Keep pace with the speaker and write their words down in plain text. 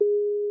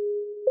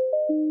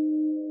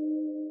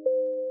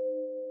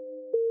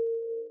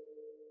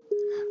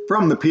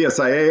From the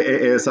PSIA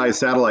AASI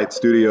satellite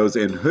studios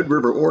in Hood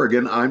River,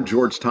 Oregon, I'm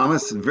George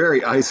Thomas.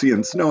 Very icy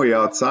and snowy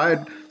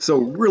outside, so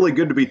really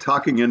good to be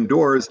talking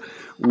indoors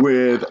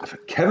with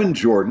Kevin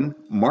Jordan,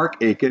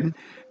 Mark Aiken,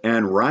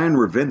 and Ryan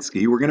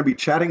Ravinsky. We're going to be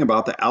chatting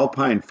about the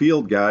Alpine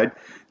Field Guide.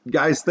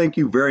 Guys, thank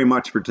you very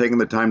much for taking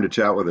the time to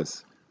chat with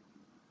us.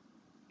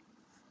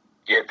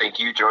 Yeah, thank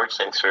you, George.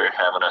 Thanks for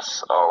having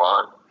us all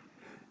on.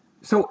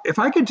 So if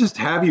I could just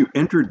have you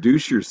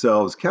introduce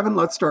yourselves. Kevin,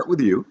 let's start with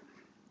you.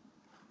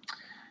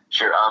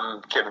 Sure,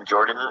 I'm Kevin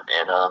Jordan,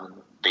 and I'm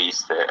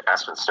based at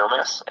Aspen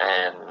Snowmass,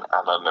 and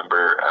I'm a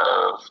member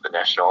of the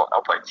National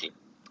Alpine team.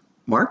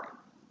 Mark?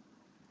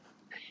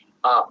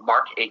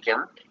 Mark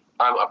Aiken.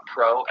 I'm a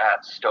pro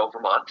at Stowe,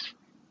 Vermont.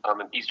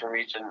 I'm an Eastern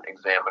Region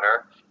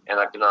examiner, and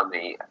I've been on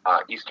the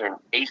Eastern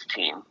ACE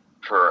team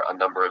for a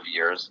number of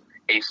years.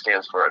 ACE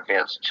stands for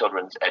Advanced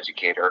Children's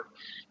Educator,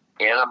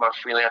 and I'm a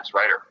freelance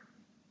writer.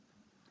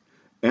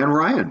 And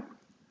Ryan?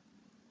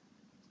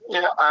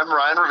 Yeah, I'm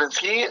Ryan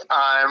Ravinsky.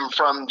 I'm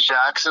from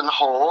Jackson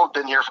Hole.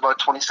 Been here for about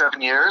 27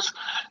 years,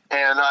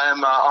 and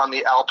I'm on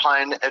the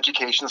Alpine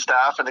education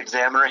staff and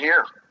examiner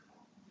here.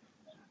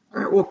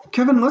 All right, well,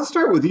 Kevin, let's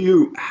start with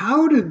you.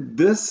 How did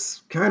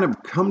this kind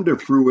of come to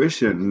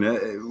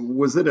fruition?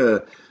 Was it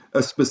a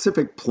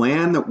specific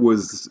plan that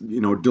was,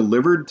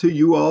 delivered to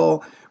you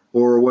all,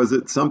 or was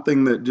it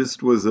something that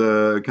just was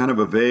a kind of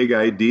a vague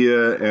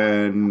idea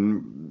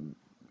and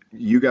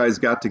you guys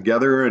got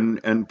together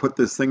and put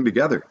this thing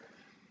together?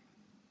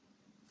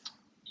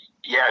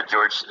 Yeah,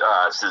 George,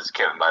 this is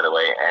Kevin, by the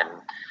way, and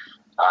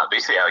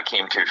basically how it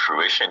came to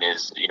fruition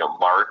is,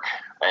 Mark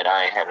and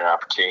I had an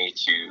opportunity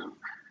to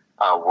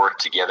work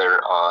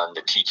together on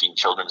the Teaching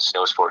Children's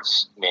Snow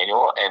Sports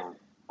Manual, and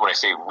when I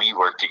say we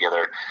work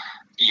together,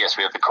 yes,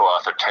 we have the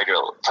co-author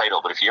title,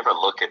 but if you ever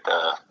look at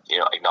the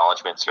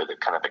acknowledgments or the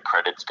kind of the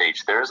credits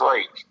page, there's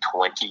like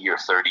 20 or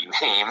 30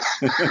 names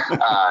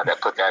that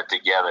put that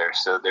together.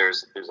 So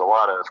there's a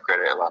lot of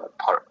credit, a lot of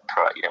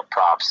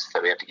props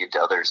that we have to give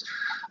to others.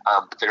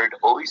 But there had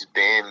always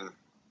been,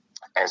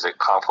 as a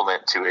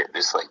complement to it,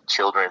 this like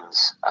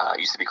children's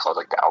used to be called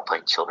like the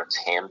Alpine Children's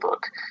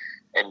Handbook.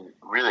 And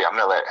really, I'm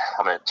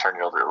gonna turn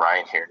it over to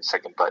Ryan here in a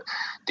second. But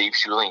Dave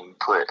Schuling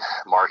put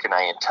Mark and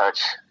I in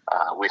touch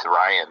with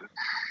Ryan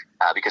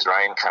because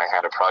Ryan kind of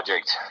had a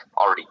project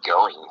already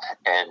going,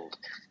 and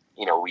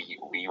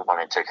we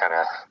wanted to kind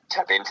of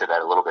tap into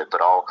that a little bit.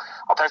 But I'll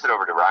pass it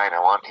over to Ryan. I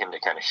want him to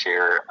kind of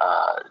share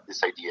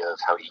this idea of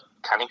how he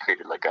kind of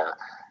created like a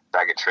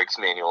bag of tricks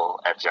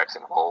manual at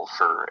Jackson Hole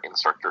for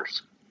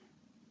instructors.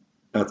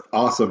 That's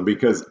awesome,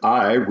 because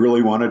I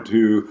really wanted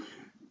to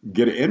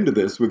get into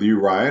this with you,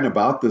 Ryan,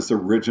 about this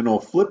original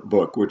flip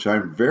book, which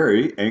I'm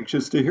very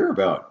anxious to hear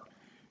about.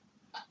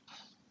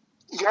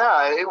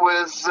 Yeah, it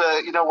was,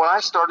 when I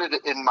started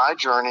in my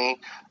journey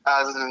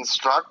as an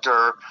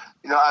instructor,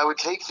 I would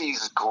take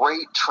these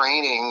great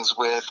trainings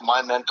with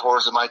my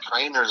mentors and my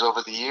trainers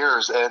over the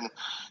years, and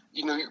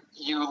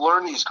you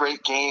learn these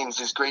great games,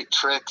 these great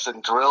tricks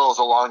and drills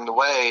along the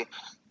way.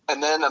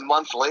 And then a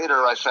month later,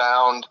 I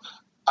found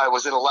I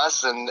was in a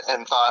lesson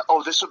and thought,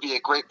 oh, this would be a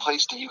great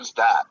place to use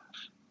that.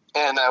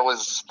 And I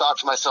thought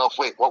to myself,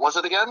 wait, what was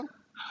it again?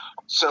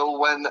 So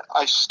when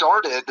I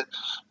started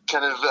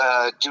kind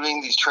of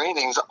doing these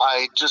trainings,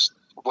 I just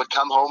would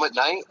come home at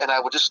night and I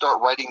would just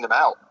start writing them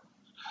out.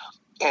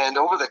 And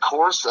over the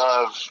course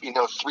of,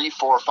 3,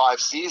 4, 5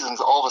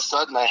 seasons, all of a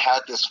sudden I had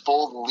this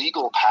full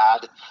legal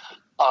pad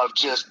of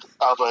just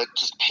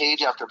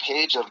page after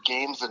page of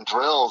games and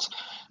drills,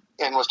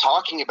 and was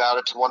talking about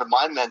it to one of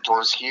my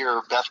mentors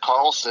here, Beth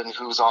Carlson,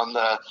 who's on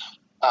the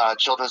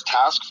Children's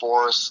Task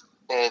Force.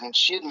 And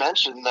she had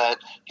mentioned that,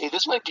 hey,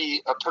 this might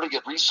be a pretty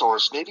good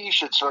resource. Maybe you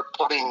should start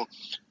putting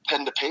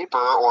pen to paper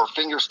or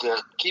fingers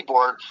to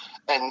keyboard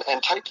and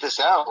type this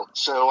out.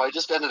 So I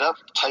just ended up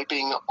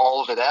typing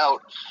all of it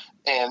out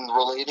and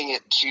relating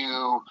it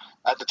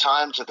at the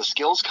time, to the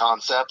skills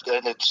concept.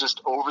 And it's just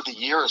over the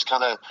years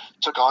kind of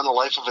took on a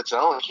life of its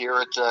own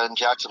here in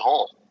Jackson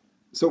Hole.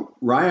 So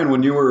Ryan,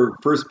 when you were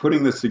first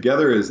putting this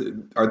together,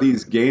 are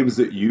these games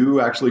that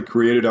you actually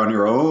created on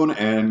your own,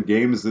 and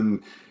games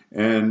and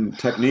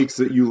techniques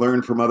that you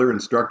learned from other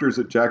instructors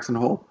at Jackson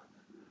Hole?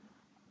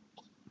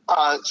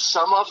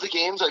 Some of the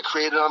games I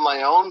created on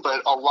my own,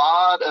 but a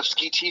lot of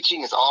ski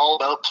teaching is all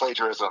about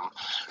plagiarism.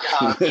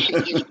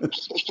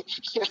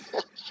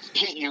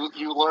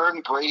 You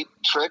learn great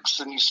tricks,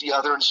 and you see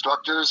other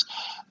instructors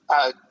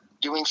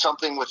doing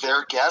something with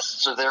their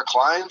guests or their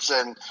clients,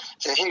 and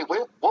say, hey,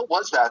 what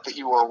was that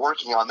you were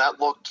working on? That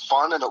looked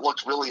fun and it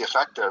looked really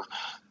effective.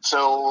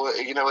 So,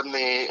 in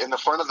the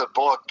front of the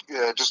book,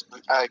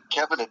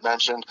 Kevin had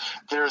mentioned,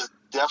 there's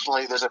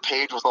a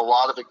page with a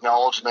lot of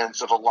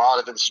acknowledgments of a lot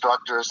of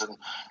instructors and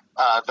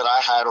that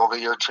I had over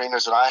the years,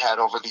 trainers that I had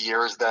over the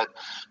years that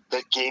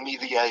gave me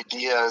the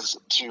ideas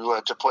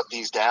to put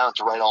these down,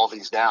 to write all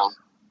these down.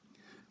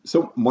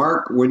 So,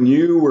 Mark, when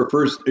you were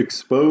first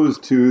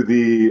exposed to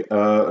the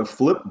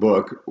flip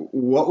book,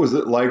 what was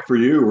it like for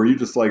you? Were you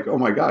just like, oh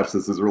my gosh,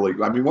 this is really,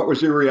 what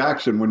was your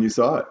reaction when you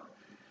saw it?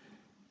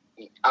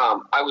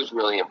 I was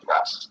really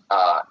impressed.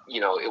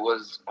 It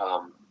was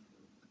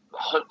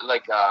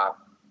like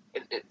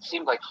it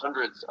seemed like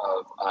hundreds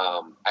of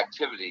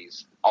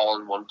activities all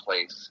in one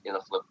place in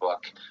a flip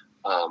book,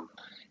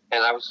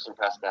 and I was just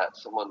impressed that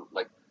someone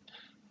like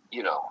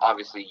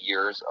obviously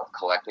years of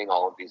collecting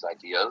all of these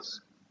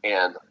ideas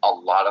and a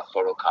lot of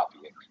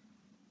photocopying.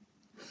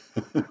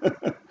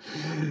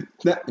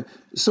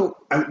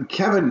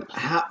 Kevin,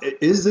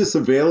 is this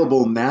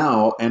available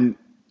now, and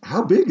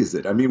how big is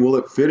it? I mean, will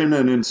it fit in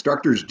an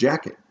instructor's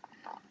jacket?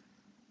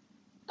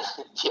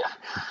 Yeah.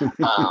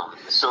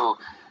 So,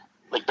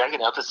 like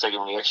backing up a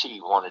second, we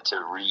actually wanted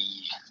to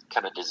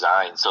kind of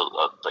design. So,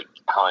 like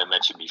how I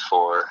mentioned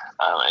before,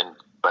 and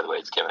by the way,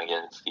 it's Kevin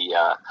again. It's the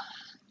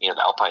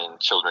Alpine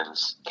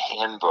Children's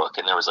Handbook,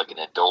 and there was like an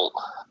adult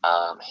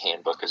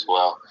handbook as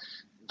well.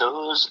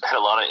 Those had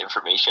a lot of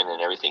information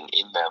and everything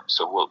in them.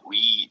 So what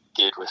we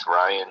did with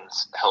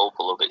Ryan's help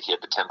a little bit, he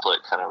had the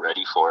template kind of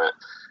ready for it.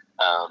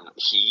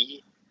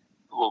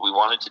 What we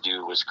wanted to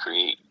do was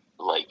create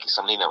like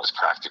something that was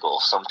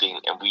practical,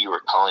 and we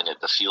were calling it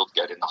the field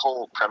guide. And the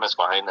whole premise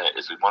behind that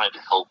is we wanted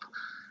to help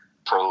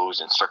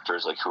pros,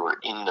 instructors, like who are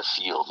in the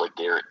field, like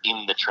they're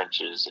in the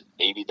trenches, and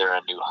maybe they're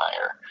a new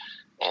hire.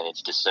 And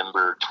it's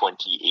December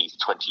 28th,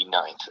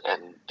 29th,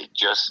 and they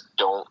just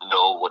don't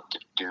know what to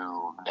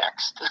do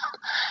next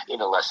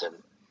in a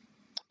lesson.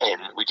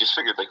 And we just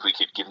figured like we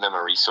could give them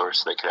a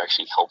resource that could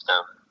actually help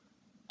them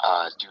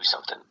do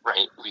something,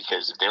 right?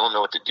 Because if they don't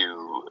know what to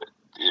do,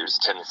 there's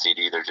a tendency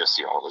to either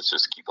just, let's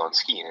just keep on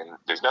skiing. And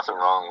there's nothing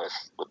wrong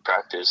with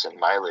practice and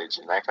mileage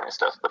and that kind of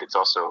stuff, but it's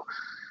also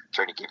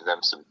trying to give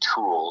them some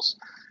tools.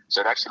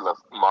 So I'd actually love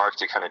Mark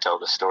to kind of tell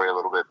the story a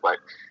little bit, but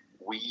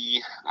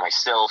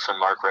myself and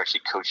Mark were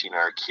actually coaching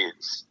our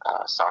kids'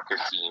 soccer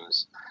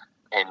teams,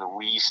 and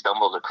we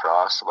stumbled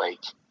across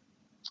like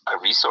a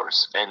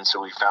resource. And so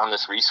we found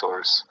this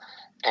resource,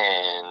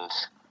 and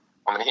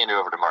I'm going to hand it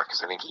over to Mark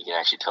because I think he can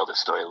actually tell the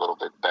story a little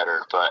bit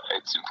better, but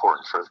it's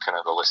important for kind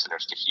of the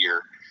listeners to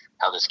hear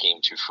how this came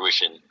to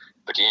fruition.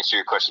 But to answer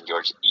your question,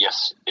 George,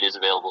 yes, it is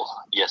available.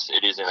 Yes,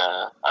 it is in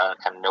a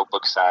kind of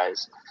notebook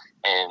size.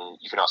 And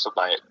you can also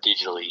buy it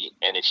digitally.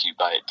 And if you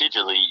buy it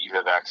digitally, you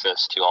have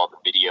access to all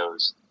the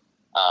videos.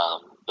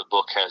 The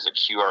book has a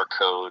QR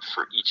code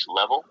for each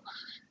level.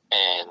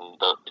 And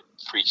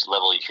for each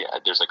level,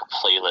 there's like a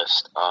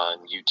playlist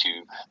on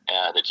YouTube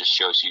that just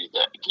shows you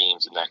the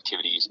games and the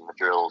activities and the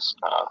drills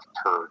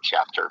per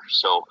chapter.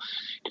 So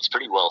it's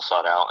pretty well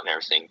thought out and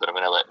everything. But I'm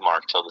going to let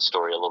Mark tell the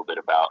story a little bit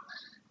about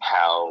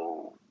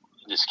how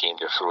this came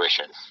to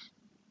fruition.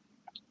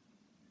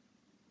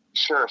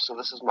 Sure. So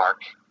this is Mark.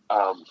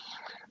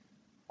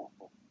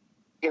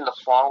 In the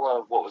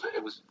fall of,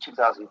 it was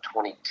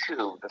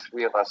 2022, the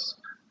three of us,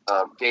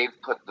 Dave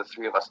put the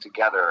three of us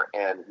together,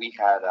 and we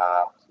had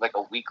like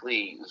a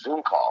weekly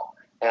Zoom call.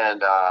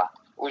 And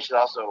we should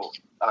also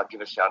give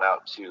a shout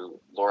out to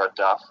Laura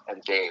Duff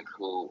and Dave,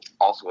 who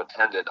also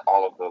attended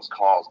all of those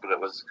calls. But it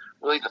was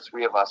really the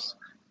three of us,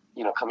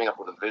 coming up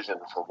with a vision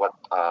for what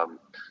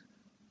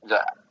the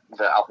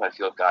Alpine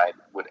Field Guide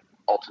would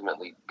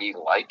ultimately be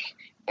like.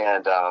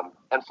 And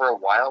for a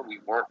while, we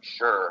weren't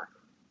sure,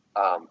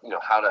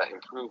 how to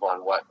improve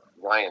on what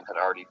Ryan had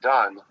already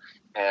done.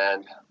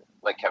 And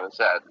like Kevin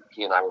said,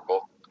 he and I were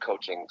both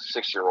coaching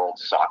 6-year-old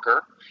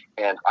soccer,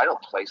 and I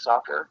don't play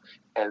soccer.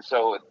 And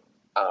so it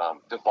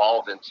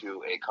devolved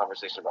into a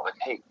conversation about like,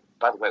 hey,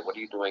 by the way, what are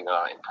you doing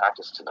in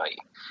practice tonight?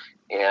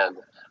 And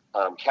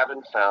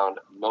Kevin found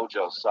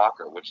Mojo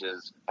Soccer, which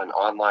is an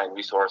online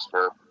resource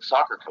for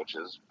soccer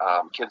coaches,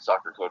 kids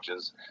soccer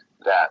coaches,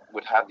 that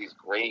would have these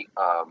great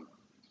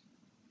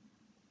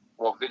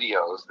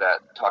videos that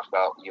talked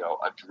about,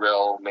 a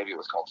drill. Maybe it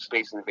was called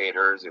Space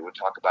Invaders. It would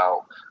talk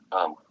about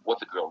what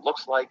the drill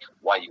looks like,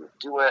 why you would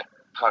do it,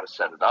 how to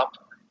set it up.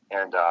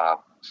 And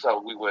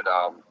so we would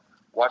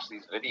watch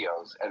these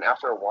videos. And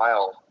after a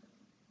while,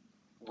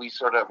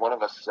 one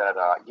of us said,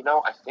 I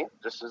think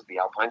this is the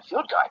Alpine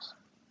Field Guide.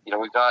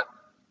 We've got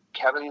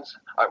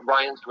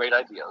Ryan's great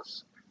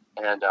ideas.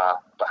 And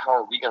but how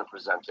are we going to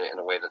present it in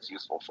a way that's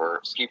useful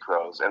for ski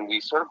pros? And we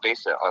sort of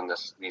base it on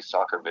these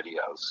soccer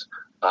videos.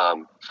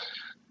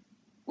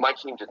 My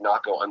team did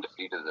not go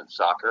undefeated in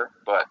soccer,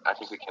 but I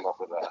think we came up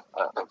with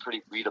a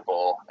pretty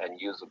readable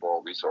and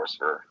usable resource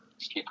for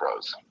ski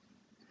pros.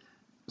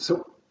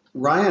 So,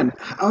 Ryan,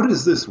 how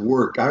does this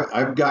work?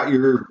 I've got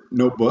your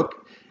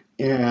notebook,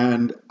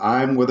 and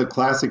I'm with a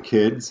class of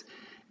kids,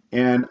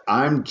 and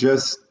I'm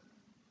just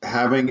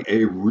having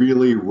a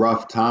really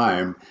rough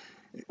time.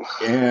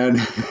 And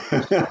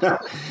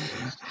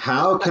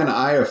how can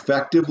I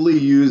effectively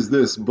use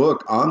this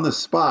book on the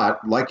spot?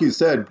 Like you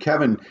said,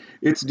 Kevin,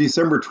 it's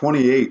December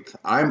 28th.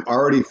 I'm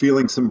already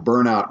feeling some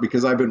burnout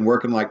because I've been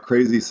working like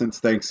crazy since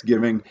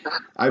Thanksgiving.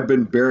 I've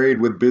been buried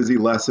with busy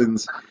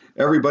lessons.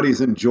 Everybody's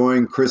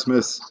enjoying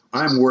Christmas.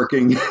 I'm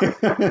working.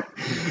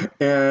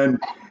 And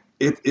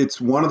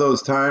it's one of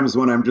those times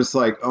when I'm just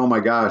like, oh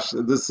my gosh,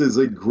 this is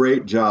a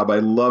great job. I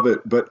love it.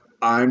 But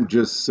I'm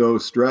just so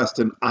stressed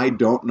and I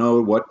don't know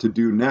what to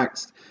do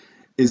next.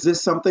 Is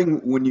this something,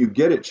 when you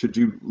get it, should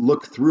you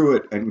look through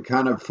it and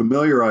kind of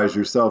familiarize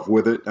yourself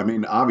with it? I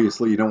mean,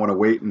 obviously, you don't want to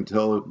wait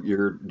until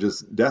you're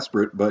just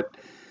desperate, but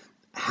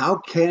how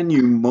can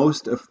you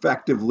most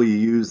effectively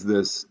use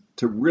this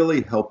to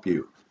really help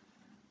you?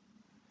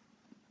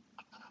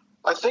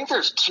 I think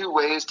there's two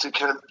ways to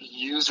kind of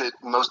use it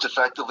most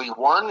effectively.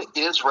 One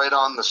is right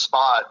on the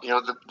spot.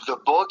 The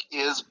book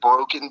is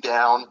broken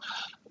down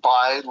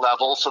by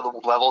level, so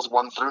the levels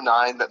 1 through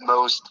 9 that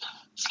most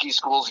ski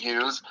schools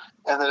use.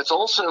 And then it's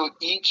also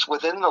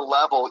within the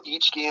level,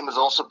 each game is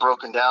also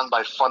broken down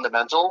by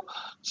fundamental.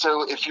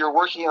 So if you're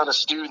working on a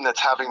student that's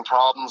having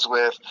problems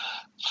with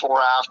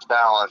fore-aft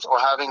balance, or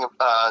having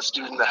a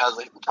student that has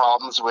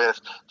problems with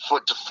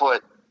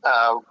foot-to-foot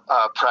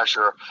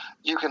pressure,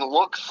 you can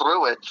look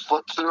through it,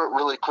 flip through it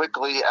really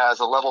quickly as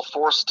a level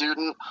 4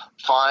 student,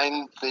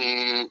 find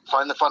the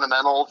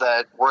fundamental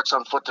that works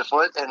on foot to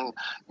foot, and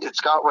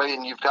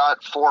and you've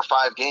got 4 or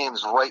 5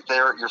 games right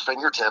there at your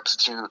fingertips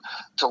to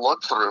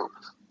look through.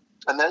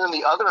 And then on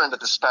the other end of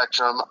the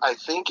spectrum, I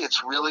think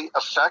it's really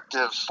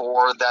effective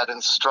for that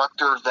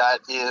instructor that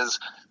is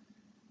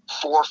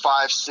 4,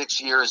 5,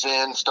 6 years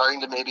in,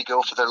 starting to maybe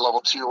go for their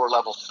level 2 or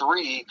level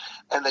 3,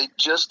 and they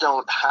just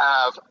don't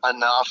have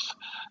enough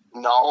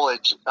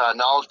knowledge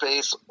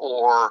base,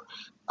 or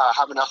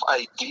have enough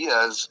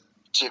ideas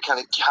to kind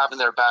of have in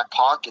their back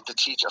pocket to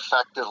teach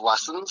effective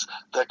lessons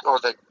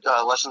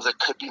lessons that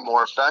could be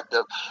more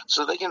effective.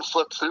 So they can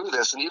flip through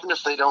this, and even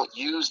if they don't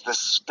use this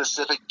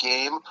specific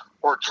game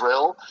or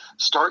drill,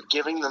 start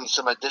giving them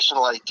some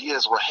additional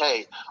ideas where,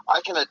 hey,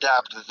 I can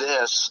adapt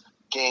this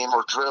game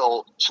or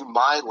drill to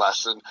my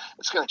lesson.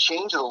 It's going to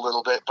change it a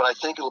little bit, but I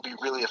think it'll be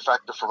really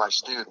effective for my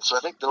students. So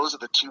I think those are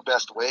the two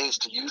best ways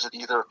to use it,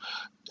 either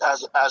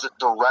as a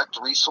direct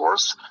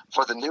resource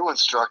for the new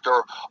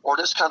instructor, or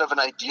just kind of an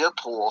idea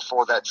pool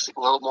for that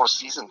little more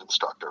seasoned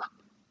instructor.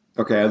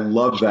 Okay, I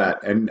love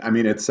that. And I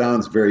mean, it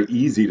sounds very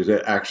easy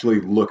to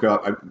actually look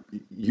up.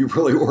 You've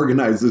really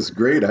organized this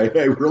great. I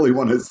really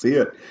want to see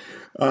it.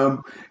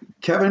 Um,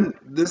 Kevin,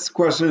 this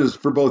question is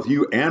for both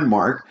you and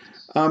Mark.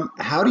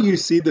 How do you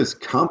see this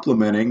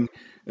complementing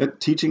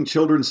teaching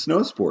children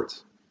snow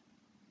sports?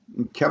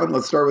 Kevin,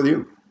 let's start with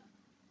you.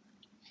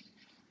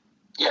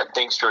 Yeah,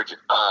 thanks, George.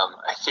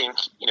 I think,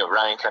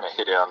 Ryan kind of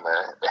hit it on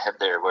the head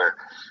there where,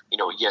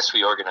 yes,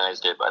 we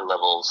organized it by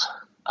levels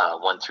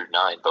 1 through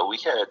 9, but we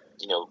had,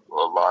 a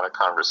lot of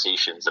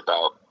conversations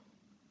about,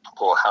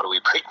 well, how do we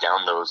break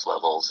down those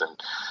levels, and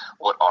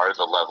what are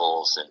the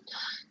levels, and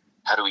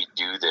how do we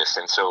do this?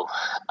 And so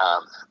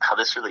how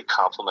this really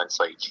complements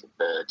like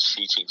the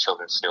Teaching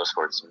Children Snow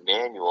Sports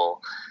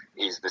manual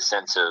is the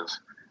sense of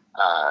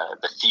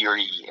the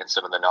theory and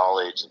some of the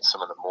knowledge and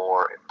some of the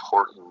more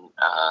important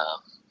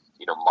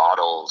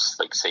models,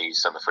 like say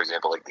for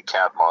example, like the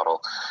CAB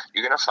model.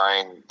 You're going to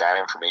find that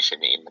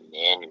information in the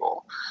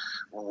manual.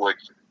 What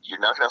you're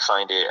not going to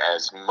find it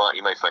as much.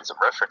 You might find some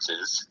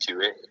references to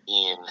it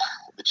in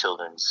the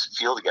children's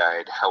field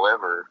guide.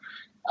 However,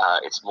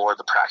 it's more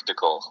the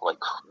practical,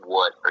 like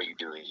what are you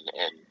doing,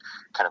 and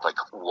kind of like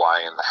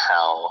why and the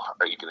how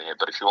are you doing it.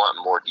 But if you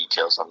want more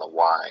details on the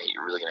why,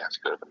 you're really going to have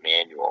to go to the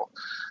manual.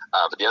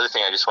 But the other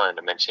thing I just wanted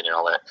to mention, and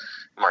I'll let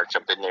Mark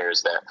jump in there,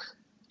 is that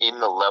in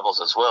the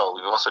levels as well,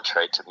 we've also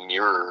tried to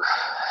mirror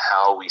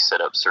how we set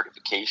up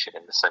certification,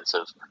 in the sense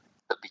of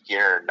the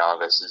beginner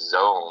novice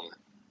zone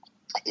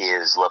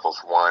is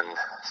levels 1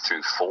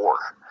 through 4.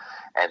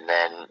 And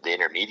then the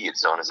intermediate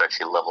zone is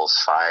actually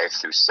levels 5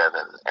 through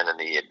 7. And then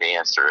the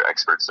advanced or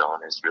expert zone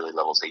is really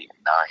levels 8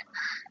 and 9.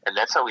 And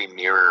that's how we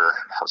mirror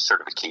how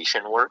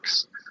certification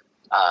works.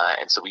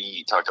 And so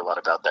we talked a lot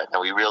about that.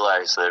 Now we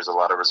realize there's a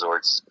lot of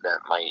resorts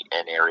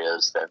and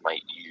areas that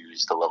might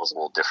use the levels a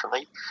little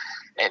differently.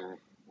 And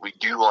we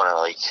do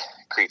want to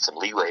create some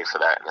leeway for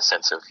that, in the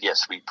sense of,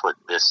 yes, we put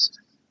this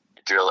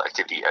drill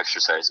activity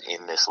exercise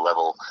in this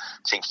level,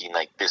 thinking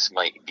like this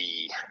might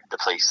be the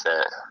place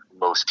that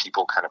most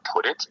people kind of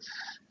put it,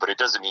 but it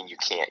doesn't mean you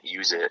can't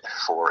use it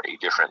for a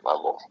different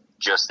level.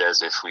 Just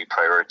as if we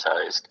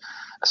prioritized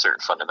a certain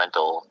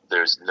fundamental,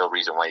 there's no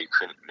reason why you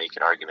couldn't make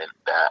an argument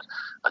that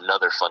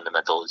another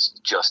fundamental is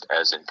just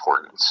as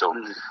important. So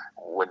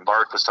when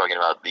Mark was talking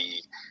about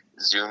the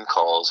Zoom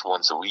calls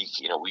once a week,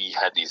 we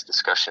had these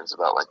discussions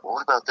about well,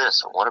 what about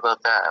this, and what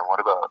about that, and what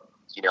about,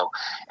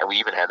 and we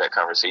even had that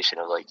conversation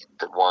of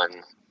the one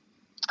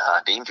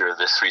danger of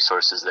this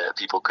resource is that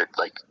people could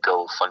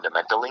go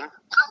fundamentaling,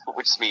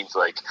 which means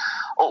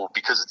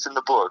because it's in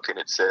the book and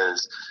it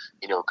says,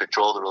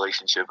 control the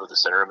relationship of the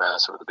center of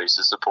mass over the base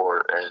of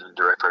support and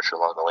direct pressure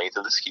along the length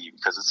of the ski,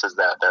 because it says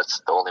that's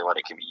the only one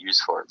it can be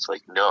used for. It's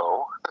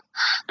no,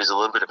 there's a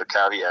little bit of a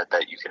caveat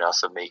that you can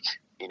also make,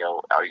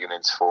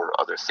 arguments for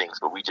other things,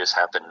 but we just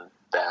happen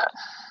that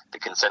the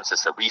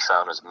consensus that we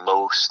found is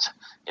most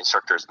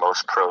instructors,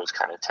 most pros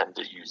kind of tend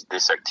to use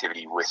this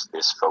activity with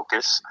this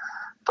focus,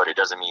 but it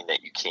doesn't mean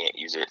that you can't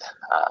use it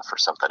for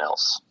something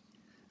else.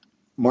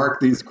 Mark,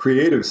 these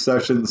creative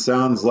sessions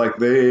sounds like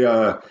they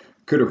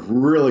could have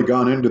really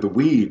gone into the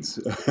weeds.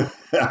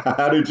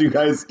 How did you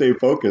guys stay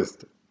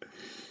focused?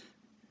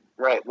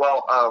 Right.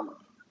 Well,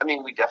 I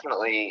mean, we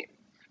definitely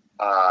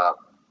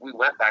we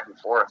went back and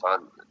forth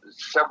on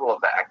several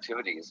of the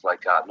activities.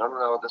 Like,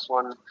 no, this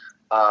one,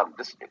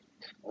 this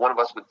one of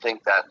us would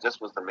think that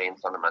this was the main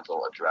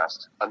fundamental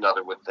addressed.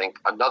 Another would think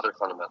another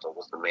fundamental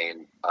was the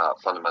main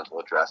fundamental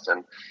addressed.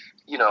 And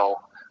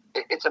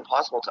it's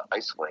impossible to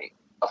isolate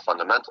a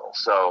fundamental.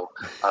 So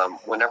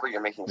whenever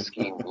you're making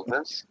skiing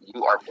movements,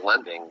 you are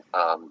blending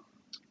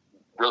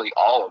really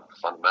all of the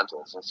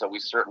fundamentals. And so we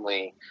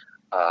certainly,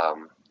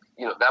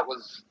 that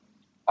was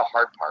a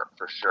hard part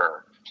for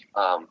sure.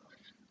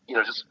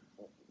 Just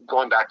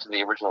going back to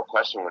the original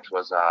question, which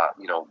was,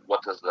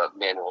 what does the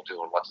manual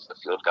do and what does the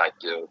field guide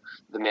do?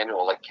 The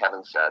manual, like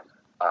Kevin said,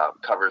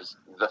 covers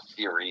the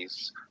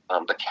theories,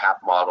 the CAP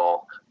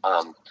model,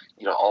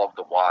 all of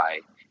the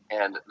why.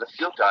 And the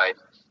field guide,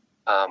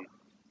 I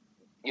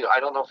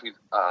don't know if we've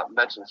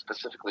mentioned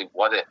specifically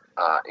what it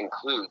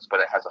includes, but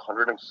it has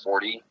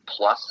 140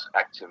 plus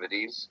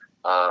activities,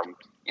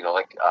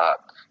 like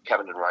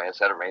Kevin and Ryan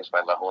said, arranged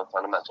by level and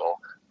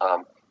fundamental.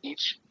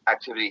 Each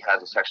activity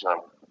has a section on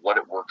what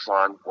it works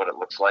on, what it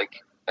looks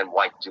like, and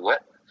why do it.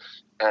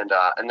 And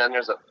then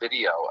there's a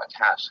video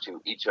attached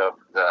to each of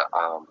the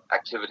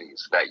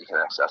activities that you can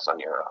access on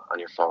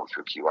your phone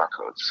through QR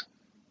codes.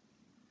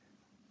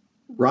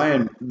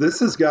 Ryan, this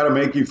has got to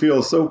make you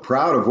feel so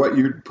proud of what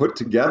you put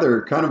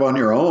together kind of on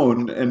your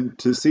own and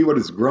to see what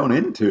it's grown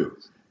into.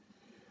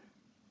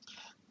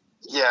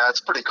 Yeah,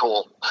 it's pretty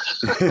cool.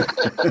 It's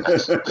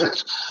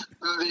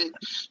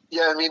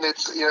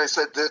I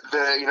said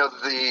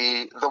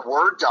the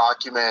Word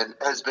document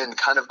has been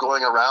kind of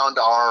going around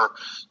our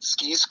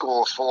ski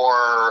school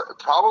for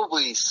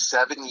probably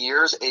 7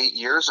 years, 8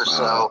 years or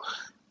so,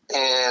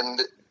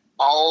 and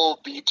I'll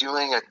be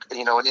doing an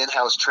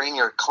in-house training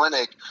or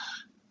clinic,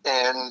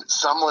 and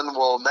someone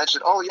will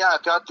mention, "Oh yeah,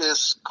 I've got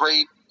this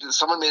great."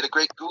 Someone made a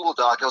great Google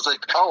Doc. I was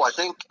like, "Oh, I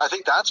think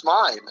that's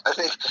mine."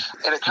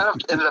 And it kind of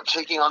ended up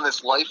taking on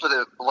this life of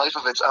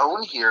its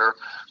own here,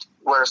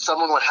 where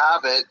someone would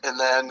have it, and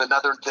then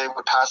they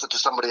would pass it to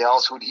somebody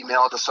else, who would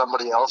email it to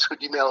somebody else, who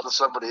would email it to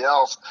somebody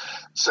else.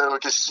 So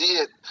to see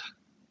it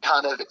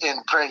kind of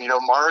in print,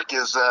 Mark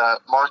is a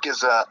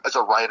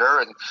writer,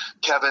 and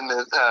Kevin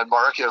and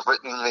Mark have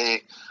written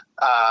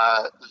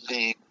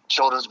the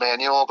children's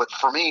manual, but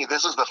for me,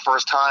 this is the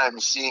first time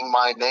seeing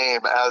my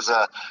name as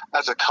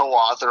a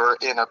co-author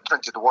in a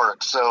printed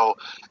work. So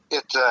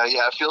it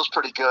feels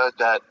pretty good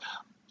that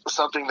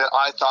something that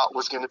I thought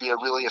was going to be a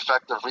really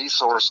effective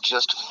resource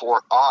just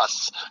for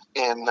us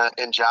in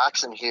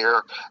Jackson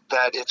here,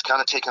 that it's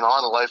kind of taken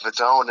on a life of its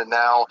own, and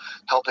now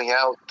helping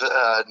out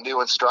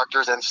new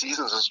instructors and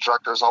seasoned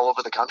instructors all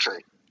over the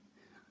country.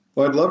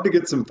 Well, I'd love to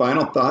get some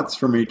final thoughts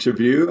from each of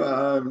you.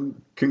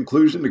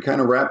 Conclusion to kind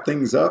of wrap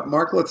things up.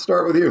 Mark, let's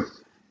start with you.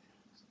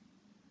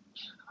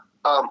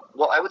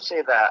 Well, I would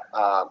say that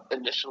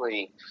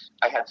initially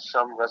I had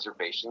some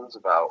reservations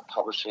about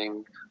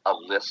publishing a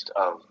list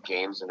of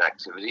games and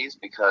activities,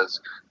 because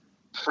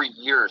for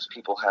years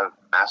people have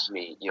asked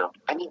me,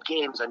 I need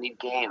games.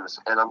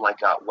 And I'm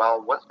like,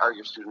 well, what are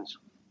your students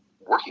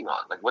working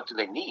on? Like, what do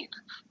they need?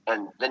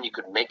 And then you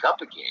could make up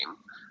a game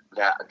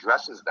that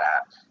addresses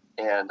that.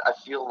 And I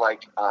feel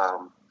like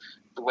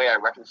the way I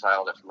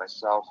reconciled it for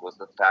myself was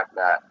the fact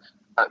that,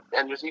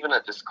 and there's even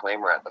a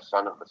disclaimer at the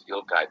front of the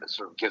field guide that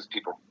sort of gives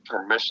people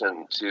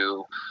permission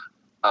to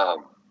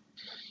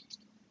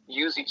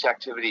use each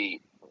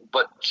activity,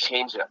 but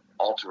change it,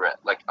 alter it,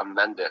 like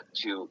amend it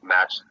to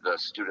match the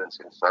students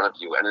in front of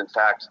you. And in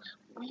fact,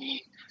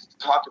 we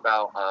talked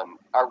about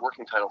our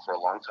working title for a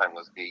long time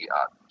was the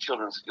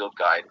Children's Field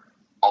Guide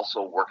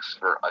also works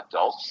for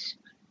adults.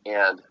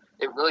 And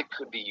it really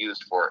could be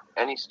used for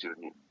any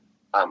student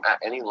at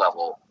any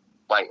level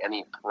by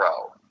any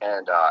pro.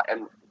 And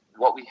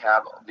what we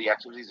have, the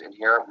activities in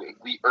here,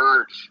 we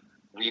urge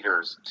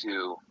readers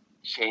to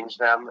change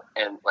them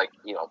and, like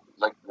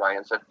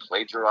Ryan said,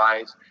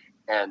 plagiarize.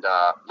 And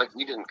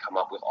we didn't come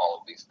up with all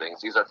of these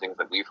things. These are things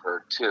that we've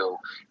heard too.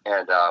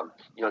 And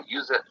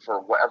use it for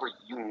whatever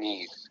you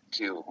need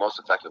to most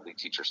effectively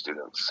teach your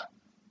students.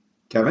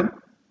 Kevin?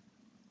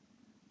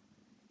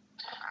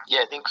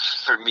 Yeah, I think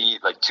for me,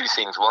 two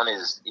things. One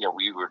is,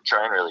 we were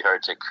trying really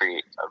hard to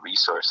create a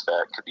resource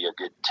that could be a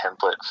good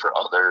template for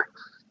other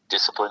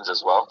disciplines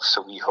as well.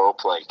 So we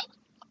hope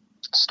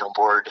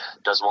snowboard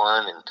does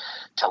one, and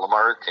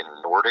telemark and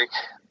Nordic,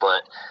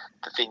 but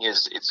the thing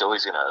is, it's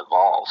always going to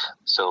evolve.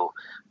 So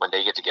when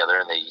they get together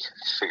and they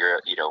figure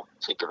out,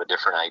 think of a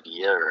different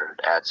idea or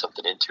add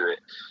something into it.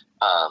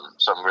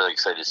 So I'm really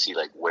excited to see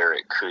where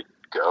it could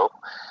go.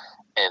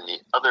 And the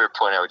other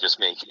point I would just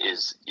make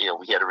is,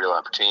 we had a real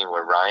opportunity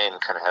where Ryan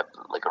kind of had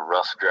a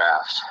rough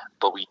draft,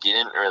 but we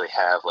didn't really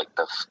have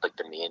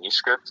the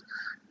manuscript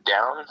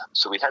down.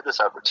 So we had this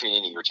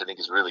opportunity, which I think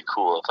is really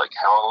cool, of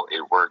how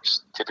it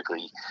works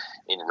typically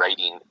in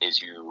writing is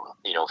you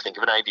think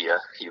of an idea,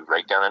 you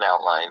write down an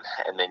outline,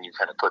 and then you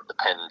kind of put the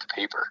pen to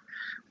paper.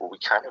 Well, we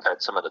kind of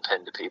had some of the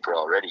pen to paper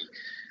already,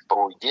 but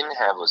what we didn't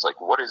have was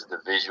what is the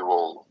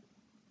visual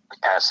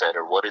asset,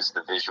 or what is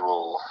the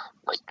visual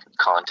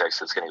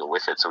context that's going to go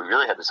with it. So we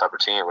really had this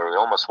opportunity where we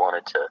almost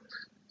wanted to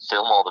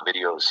film all the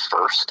videos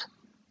first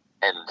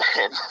and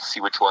then see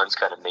which ones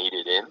kind of made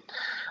it in.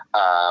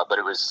 But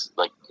it was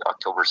like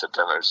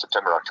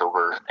September,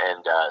 October,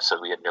 and so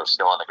we had no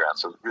snow on the ground,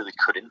 so we really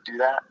couldn't do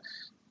that.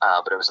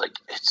 But it was like,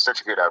 it's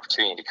such a good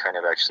opportunity to kind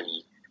of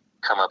actually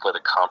come up with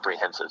a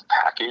comprehensive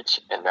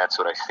package, and that's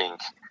what I think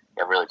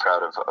I'm really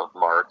proud of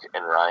Mark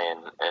and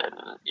Ryan and,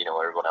 you know,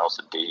 everyone else,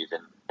 and Dave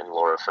and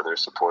Laura for their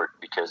support,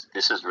 because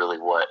this is really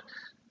what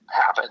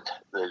happened.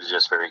 It was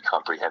just very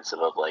comprehensive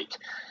of like,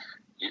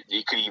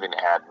 you could even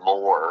add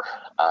more,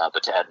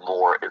 but to add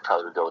more, it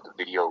probably would go with the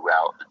video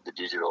route, the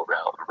digital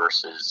route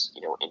versus,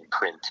 you know, in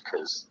print,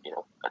 because, you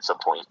know, at some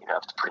point you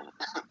have to print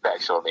the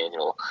actual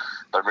manual.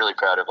 But I'm really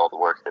proud of all the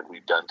work that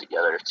we've done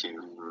together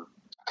to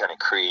kind of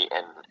create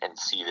and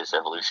see this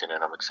evolution,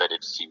 and I'm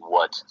excited to see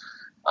what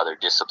other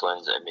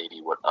disciplines and maybe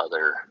what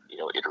other, you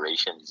know,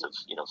 iterations of,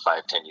 you know,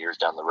 5-10 years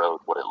down the road,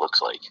 what it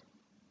looks like.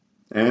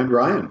 And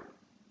Ryan.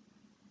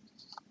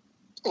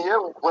 Yeah,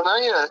 when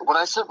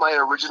I sent my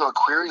original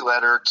query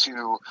letter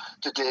to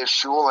Dave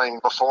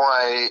Schuling before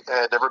I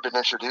had ever been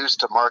introduced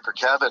to Mark or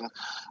Kevin,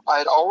 I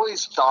had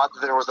always thought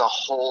that there was a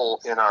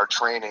hole in our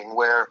training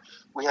where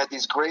we had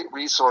these great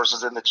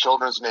resources in the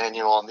children's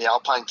manual and the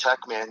Alpine Tech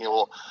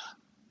manual,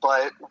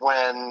 but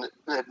when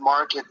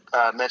Mark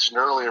had mentioned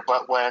earlier,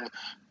 but when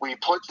we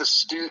put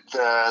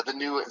the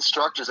new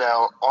instructors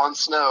out on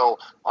snow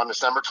on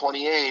December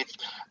 28th,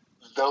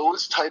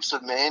 those types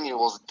of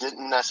manuals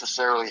didn't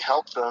necessarily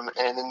help them.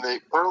 And in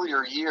the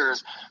earlier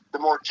years, the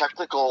more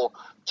technical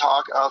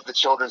talk of the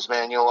children's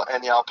manual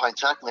and the Alpine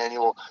Tech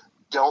manual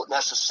they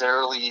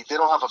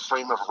don't have a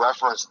frame of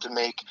reference to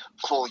make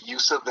full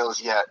use of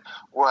those yet.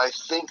 Where I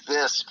think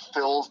this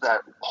fills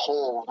that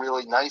hole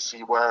really nicely,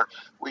 where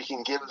we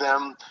can give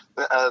them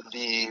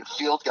the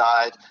field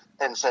guide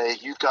and say,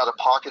 you've got a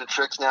pocket of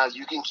tricks now.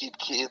 You can keep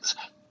kids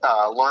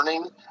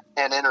learning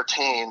and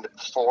entertained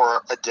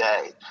for a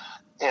day.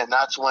 And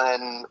that's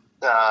when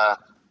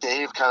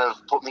Dave kind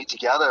of put me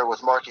together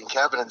with Mark and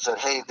Kevin and said,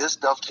 hey, this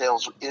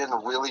dovetails in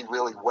really,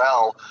 really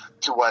well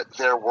to what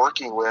they're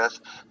working with,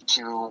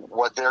 to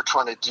what they're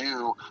trying to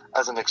do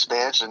as an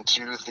expansion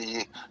to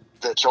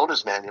the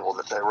children's manual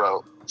that they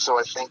wrote. So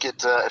I think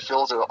it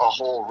fills a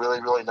hole really,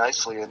 really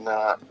nicely in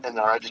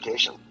our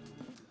education.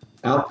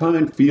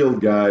 Alpine Field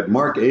Guide,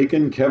 Mark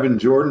Aiken, Kevin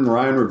Jordan,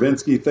 Ryan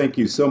Ravinsky, thank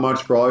you so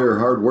much for all your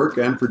hard work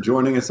and for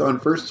joining us on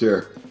First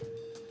Chair.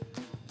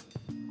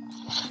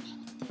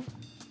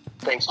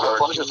 Thanks, George.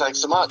 My pleasure. Thanks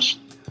so much.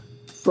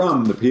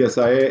 From the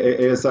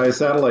PSIA ASI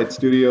Satellite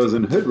Studios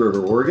in Hood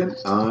River, Oregon,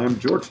 I'm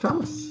George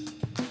Thomas.